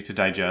 very easy to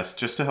digest,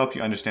 just to help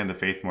you understand the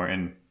faith more.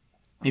 And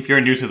if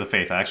you're new to the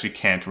faith, I actually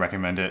can't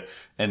recommend it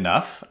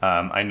enough.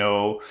 I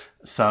know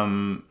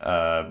some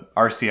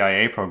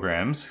RCIA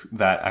programs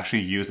that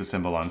actually use the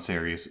Symbolon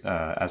series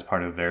as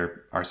part of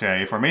their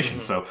RCIA formation.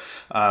 Mm-hmm. So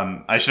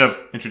I should have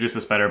introduced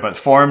this better, but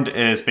Formed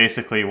is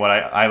basically what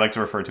I like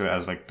to refer to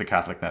as like the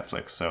Catholic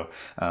Netflix. So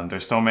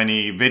there's so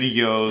many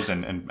videos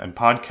and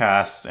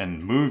podcasts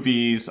and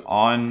movies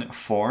on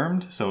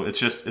Formed. So it's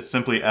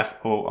simply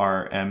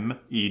FORMED.org.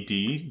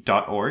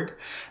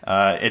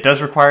 It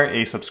does require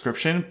a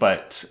subscription,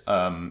 but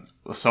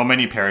so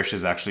many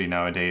parishes actually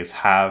nowadays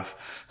have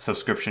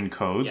subscription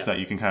codes that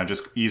you can kind of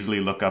just easily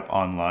look up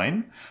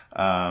online.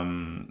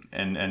 And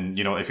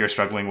if you're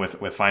struggling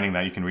with finding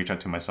that, you can reach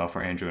out to myself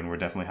or Andrew, and we're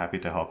definitely happy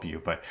to help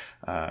you. But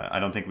I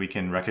don't think we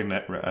can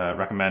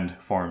recommend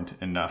Formed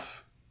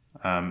enough.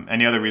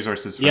 Any other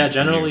resources?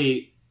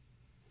 Generally.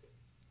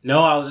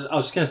 No, I was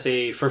just gonna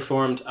say for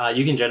Formed,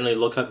 you can generally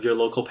look up your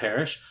local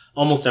parish.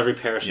 Almost every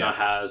parish now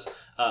has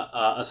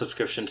a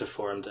subscription to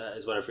Formed,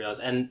 is what I've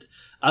realized. And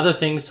other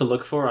things to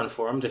look for on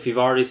Formed, if you've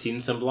already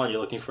seen Symbolon,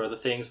 you're looking for other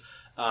things.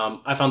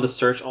 I found the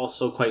search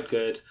also quite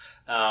good.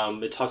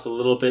 It talks a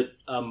little bit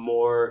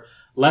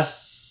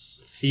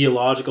less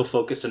theological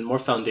focused and more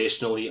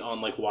foundationally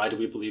on like, why do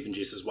we believe in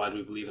Jesus? Why do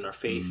we believe in our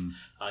faith?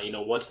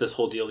 What's this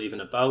whole deal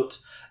even about?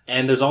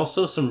 And there's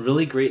also some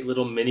really great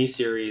little mini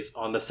series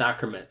on the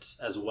sacraments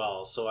as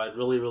well. So I'd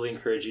really, really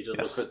encourage you to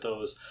look at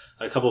those.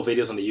 A couple of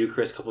videos on the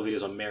Eucharist, a couple of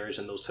videos on marriage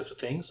and those types of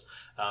things.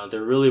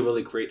 They're really,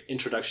 really great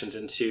introductions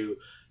into,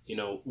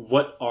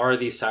 what are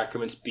these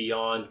sacraments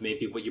beyond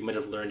maybe what you might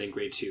have learned in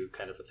grade 2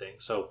 kind of a thing.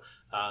 So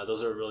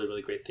those are really,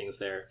 really great things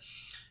there.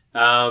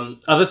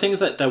 Other things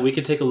that we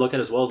could take a look at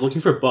as well is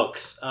looking for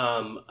books.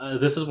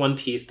 This is one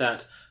piece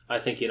that I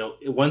think,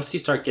 once you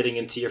start getting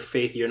into your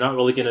faith, you're not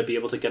really going to be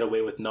able to get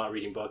away with not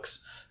reading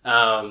books.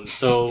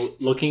 So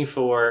looking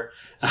for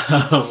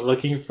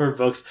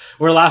books.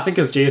 We're laughing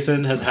because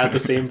Jason has had the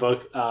same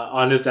book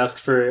on his desk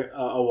for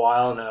a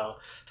while now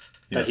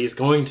that he's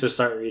going to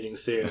start reading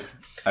soon.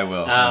 I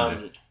will.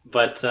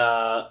 But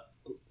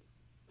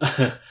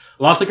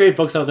lots of great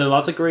books out there.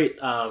 Lots of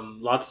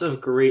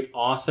great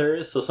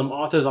authors. So some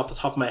authors off the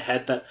top of my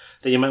head that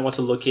you might want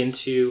to look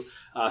into.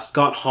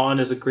 Scott Hahn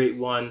is a great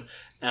one.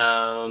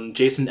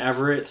 Jason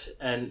Everett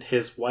and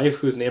his wife,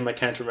 whose name I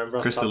can't remember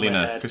off the top of my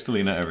head.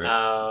 Kristalina Everett.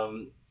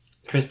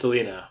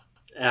 Kristalina.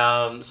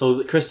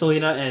 So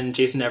Kristalina and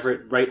Jason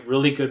Everett write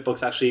really good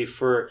books actually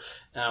for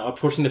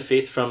approaching the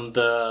faith from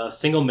the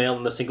single male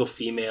and the single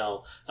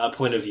female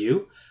point of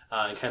view,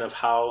 and kind of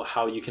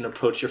how you can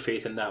approach your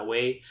faith in that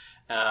way.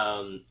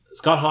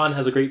 Scott Hahn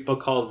has a great book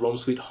called Rome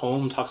Sweet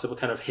Home, talks about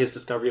kind of his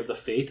discovery of the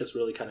faith. It's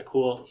really kind of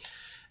cool.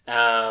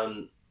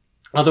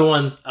 Other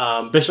ones,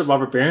 Bishop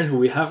Robert Barron, who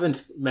we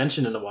haven't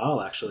mentioned in a while,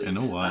 actually. In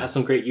a while. Has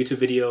some great YouTube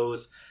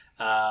videos.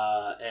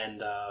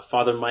 And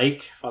Father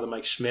Mike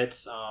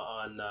Schmitz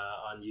on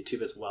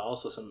YouTube as well.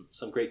 So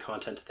some great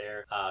content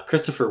there.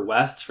 Christopher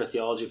West for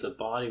Theology of the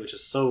Body, which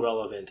is so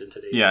relevant in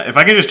today's day. If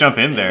I could just jump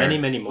in there.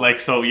 Many more.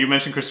 Like, so you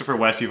mentioned Christopher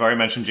West. You've already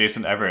mentioned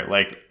Jason Everett.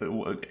 Like,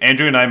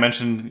 Andrew and I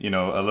mentioned,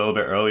 a little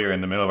bit earlier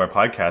in the middle of our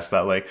podcast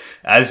that, like,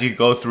 as you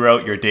go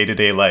throughout your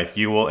day-to-day life,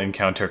 you will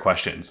encounter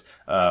questions.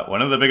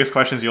 One of the biggest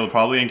questions you'll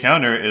probably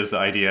encounter is the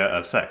idea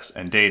of sex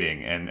and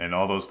dating and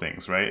all those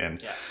things, right?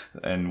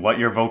 And what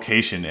your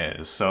vocation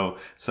is. So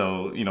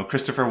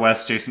Christopher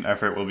West, Jason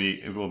Everett will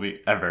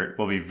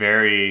be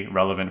very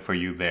relevant for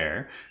you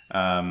there.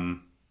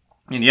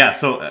 We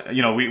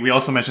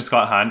also mentioned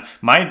Scott Hahn.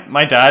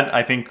 My dad,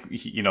 I think,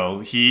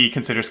 he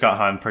considers Scott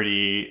Hahn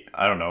pretty,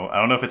 I don't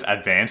know if it's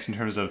advanced in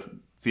terms of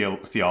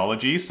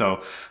theology.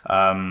 So,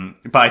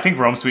 but I think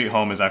Rome Sweet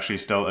Home is actually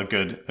still a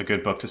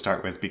good book to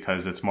start with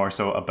because it's more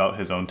so about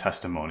his own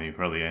testimony,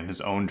 really, and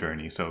his own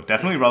journey. So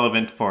definitely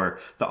relevant for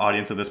the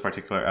audience of this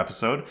particular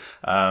episode.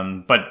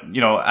 But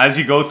as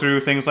you go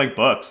through things like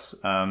books,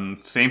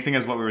 same thing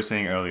as what we were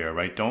saying earlier,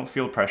 right? Don't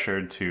feel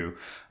pressured to,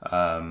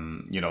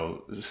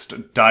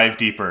 dive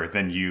deeper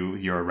than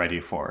you're ready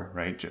for,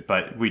 right?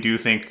 But we do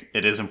think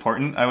it is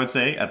important, I would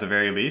say, at the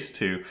very least,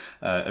 to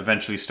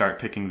eventually start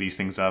picking these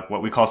things up,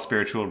 what we call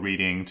spiritual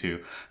reading,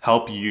 to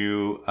help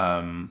you.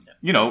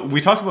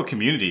 We talked about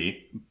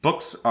community.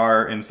 Books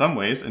are in some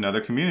ways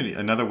another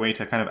way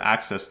to kind of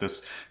access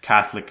this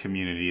Catholic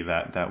community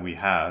that we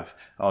have.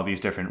 All these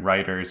different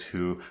writers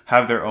who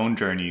have their own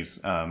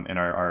journeys and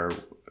are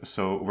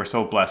so we're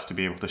so blessed to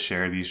be able to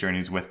share these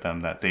journeys with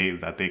them, that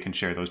they can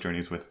share those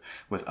journeys with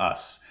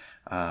us.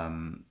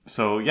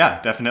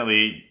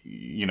 Definitely,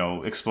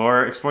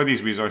 explore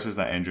these resources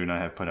that Andrew and I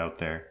have put out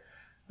there.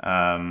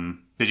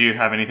 Did you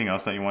have anything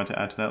else that you want to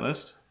add to that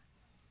list?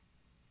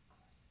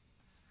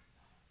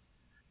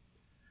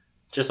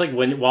 Just like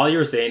while you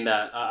were saying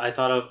that, I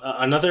thought of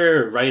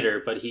another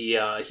writer, but he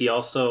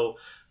also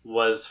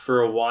was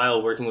for a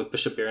while working with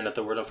Bishop Barron at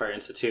the Word on Fire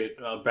Institute.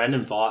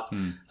 Brandon Vaught,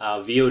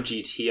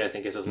 VOGT, I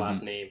think is his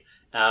last name.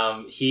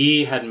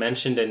 He had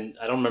mentioned, and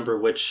I don't remember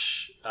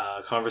which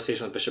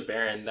conversation with Bishop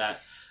Barron, that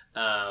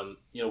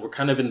we're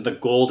kind of in the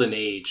golden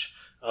age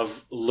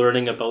of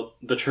learning about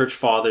the church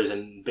fathers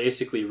and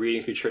basically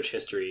reading through church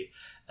history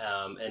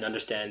and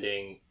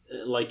understanding,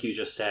 like you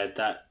just said,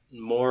 that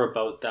more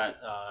about that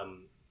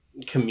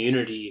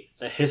community,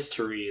 the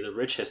history, the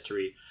rich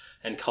history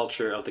and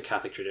culture of the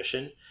Catholic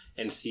tradition,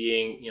 and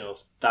seeing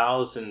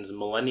thousands,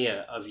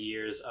 millennia of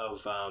years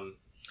of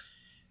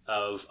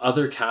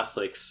other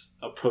Catholics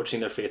approaching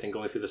their faith and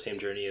going through the same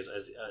journey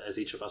as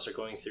each of us are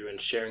going through,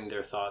 and sharing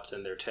their thoughts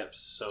and their tips.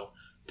 So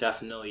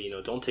definitely,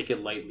 don't take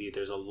it lightly.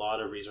 There's a lot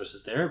of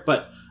resources there,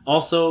 but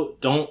also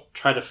don't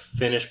try to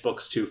finish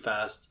books too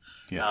fast.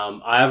 Yeah.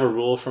 I have a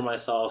rule for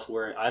myself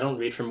where I don't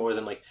read for more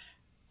than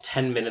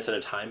 10 minutes at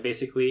a time,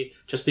 basically,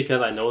 just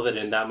because I know that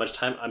in that much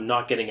time I'm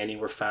not getting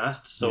anywhere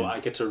fast, so I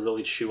get to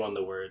really chew on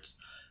the words.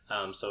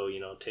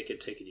 Take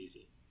it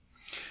easy.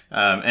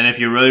 And if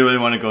you really, really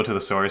want to go to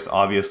the source,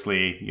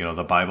 obviously,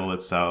 the Bible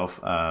itself,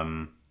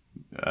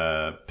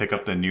 pick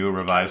up the new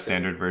Revised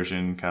Standard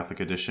Version, Catholic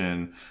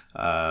edition,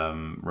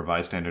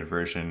 Revised Standard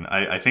Version.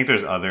 I think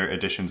there's other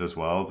editions as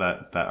well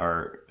that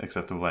are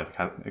acceptable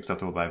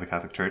by the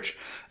Catholic Church.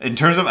 In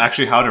terms of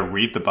actually how to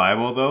read the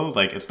Bible, though,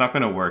 it's not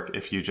going to work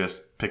if you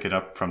just pick it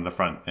up from the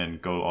front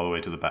and go all the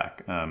way to the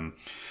back.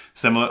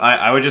 Similar,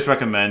 I would just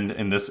recommend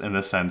in this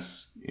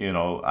sense.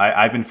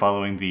 I've been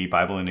following the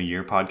Bible in a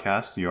Year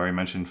podcast. You already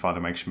mentioned Father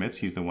Mike Schmitz.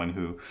 He's the one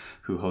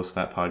who hosts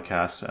that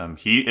podcast.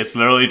 It's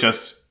literally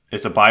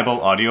it's a Bible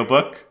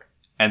audiobook,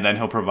 and then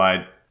he'll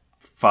provide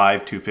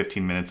 5 to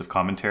 15 minutes of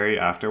commentary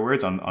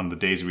afterwards on the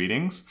day's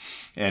readings.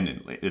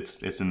 And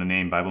it's in the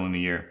name, Bible in a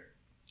Year.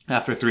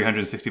 after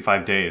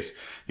 365 days,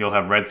 you'll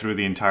have read through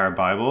the entire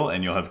Bible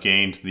and you'll have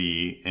gained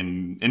the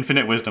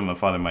infinite wisdom of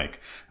Father Mike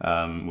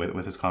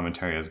with his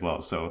commentary as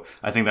well. So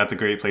I think that's a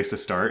great place to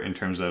start in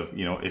terms of,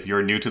 if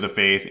you're new to the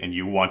faith and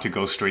you want to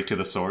go straight to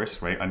the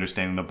source, right?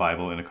 Understanding the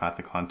Bible in a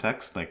Catholic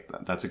context, like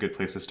that's a good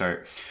place to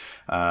start.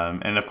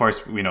 And of course,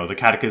 the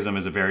Catechism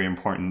is a very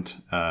important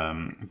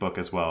book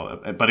as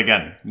well. But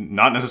again,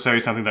 not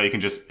necessarily something that you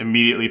can just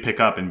immediately pick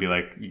up and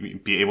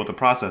be able to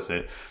process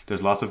it.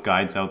 There's lots of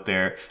guides out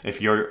there. If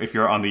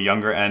you're on the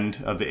younger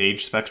end of the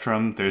age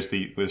spectrum, there's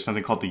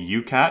something called the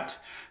UCAT,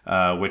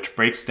 which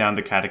breaks down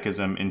the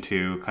Catechism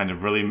into kind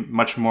of really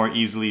much more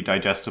easily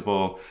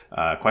digestible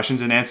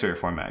questions and answer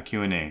format,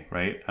 Q&A,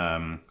 right?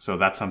 So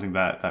that's something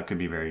that could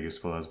be very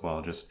useful as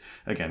well. Just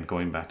again,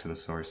 going back to the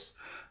source.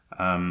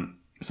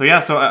 So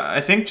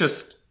I think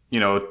just,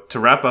 to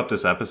wrap up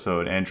this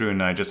episode, Andrew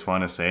and I just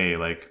want to say,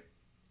 like,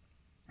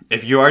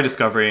 if you are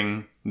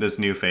discovering this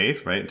new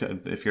faith, right?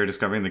 If you're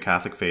discovering the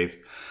Catholic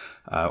faith,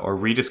 or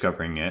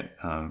rediscovering it,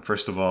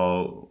 first of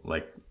all,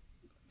 like,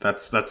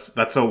 that's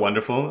so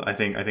wonderful. I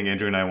think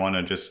Andrew and I want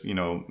to just,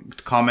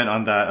 comment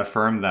on that,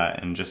 affirm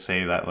that, and just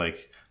say that,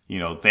 like,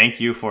 thank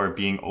you for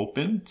being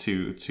open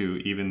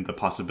to even the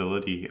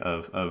possibility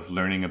of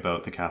learning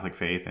about the Catholic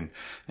faith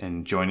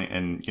and joining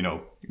and,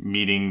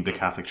 meeting the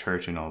Catholic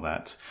Church and all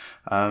that.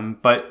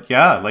 But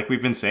yeah, like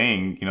we've been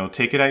saying,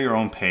 take it at your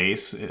own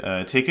pace,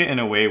 take it in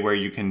a way where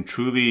you can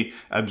truly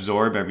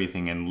absorb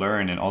everything and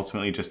learn and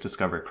ultimately just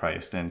discover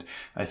Christ. And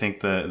I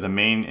think the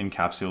main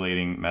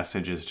encapsulating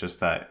message is just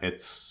that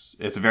it's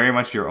very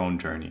much your own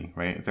journey,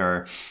 right?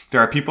 There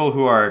are people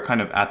who are kind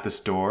of at this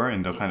door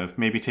and they'll kind of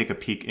maybe take a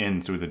peek in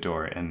through the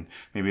door and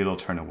maybe they'll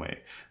turn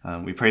away.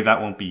 We pray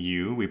that won't be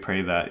you. We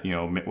pray that,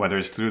 whether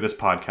it's through this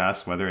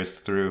podcast, whether it's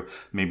through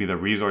maybe the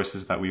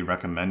resources that we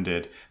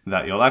recommended,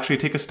 that you'll actually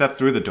take a step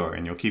through the door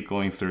and you'll keep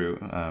going through,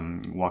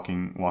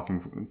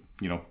 walking,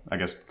 I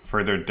guess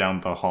further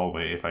down the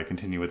hallway, if I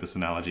continue with this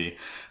analogy,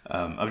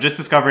 of just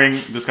discovering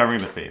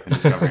the faith and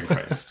discovering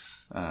Christ.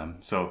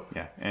 So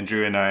yeah,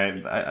 Andrew and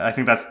I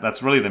think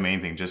that's really the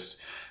main thing,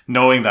 just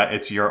knowing that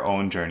it's your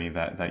own journey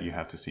that you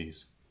have to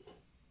seize.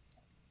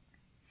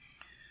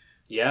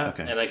 Yeah,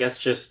 okay. And I guess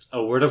just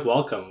a word of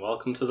welcome.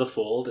 Welcome to the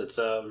fold. It's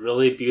a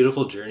really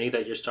beautiful journey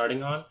that you're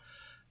starting on.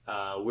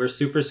 We're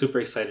super, super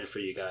excited for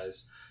you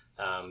guys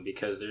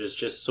because there's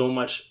just so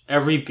much,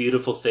 every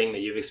beautiful thing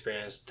that you've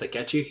experienced to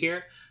get you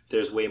here,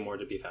 there's way more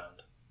to be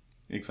found.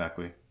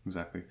 Exactly.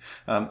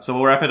 So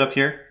we'll wrap it up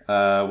here.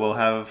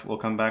 We'll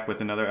come back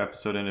with another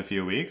episode in a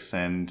few weeks,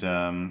 and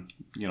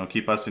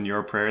keep us in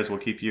your prayers. We'll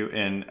keep you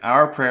in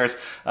our prayers.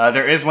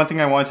 There is one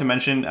thing I wanted to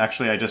mention.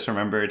 Actually, I just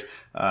remembered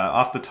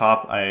off the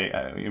top.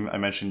 I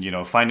mentioned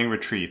finding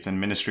retreats and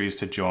ministries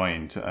to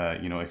join.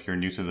 If you're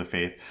new to the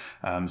faith.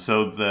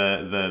 So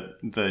the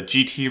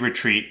GT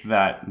retreat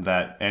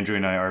that Andrew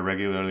and I are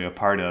regularly a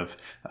part of,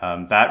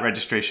 that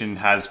registration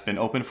has been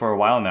open for a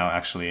while now,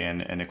 actually,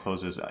 and it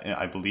closes,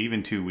 I believe,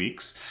 in 2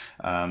 weeks.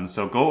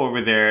 So go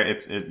over there.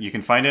 You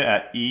can find it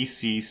at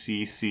ecclc.ca.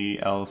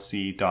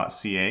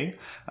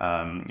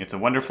 It's a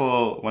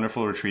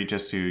wonderful retreat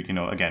just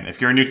to, again,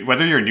 if you're new,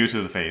 whether you're new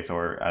to the faith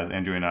or as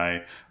Andrew and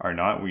I are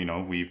not,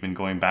 we've been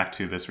going back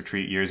to this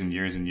retreat years and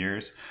years and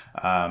years.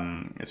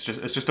 It's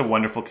just a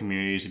wonderful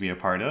community to be a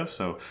part of.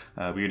 So,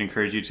 we would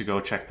encourage you to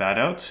go check that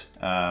out.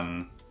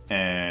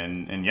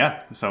 And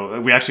yeah,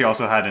 so we actually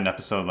also had an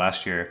episode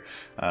last year,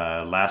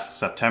 last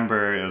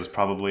September. It was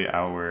probably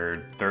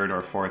our 3rd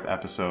or 4th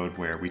episode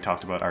where we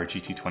talked about our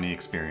GT20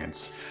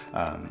 experience.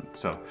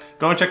 So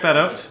go and check that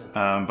out.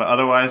 But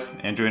otherwise,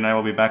 Andrew and I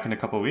will be back in a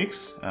couple of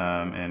weeks,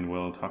 and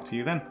we'll talk to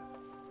you then.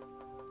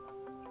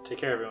 Take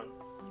care, everyone.